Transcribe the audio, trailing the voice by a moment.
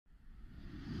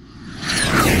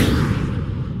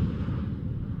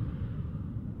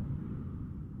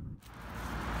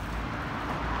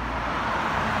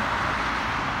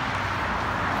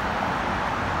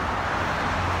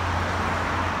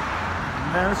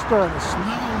starting to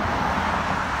snow.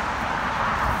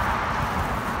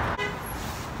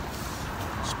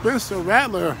 Spencer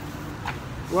Rattler.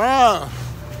 Wow.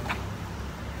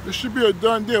 This should be a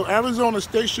done deal. Arizona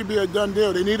State should be a done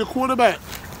deal. They need a quarterback.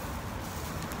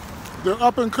 They're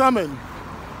up and coming.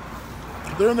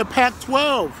 They're in the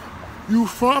Pac-12. You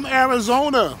from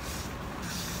Arizona.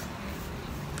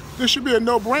 This should be a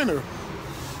no-brainer.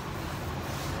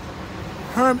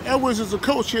 Herm Edwards is a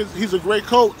coach. He's a great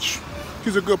coach.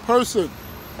 He's a good person.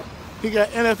 He got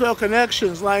NFL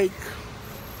connections. Like,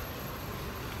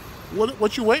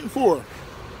 what you waiting for?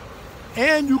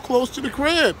 And you close to the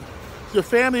crib. Your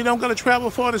family don't gotta travel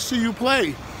far to see you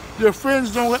play. Your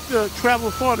friends don't have to travel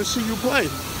far to see you play.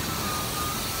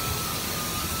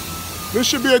 This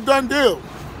should be a done deal.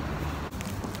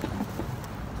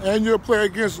 And you'll play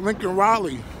against Lincoln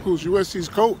Riley, who's USC's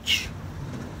coach.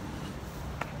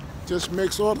 Just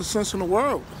makes all the sense in the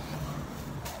world.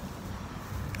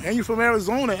 And you're from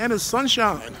Arizona, and it's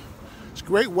sunshine. It's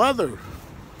great weather.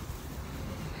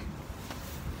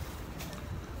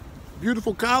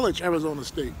 Beautiful college, Arizona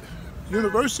State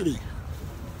University.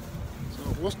 So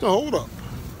what's the holdup?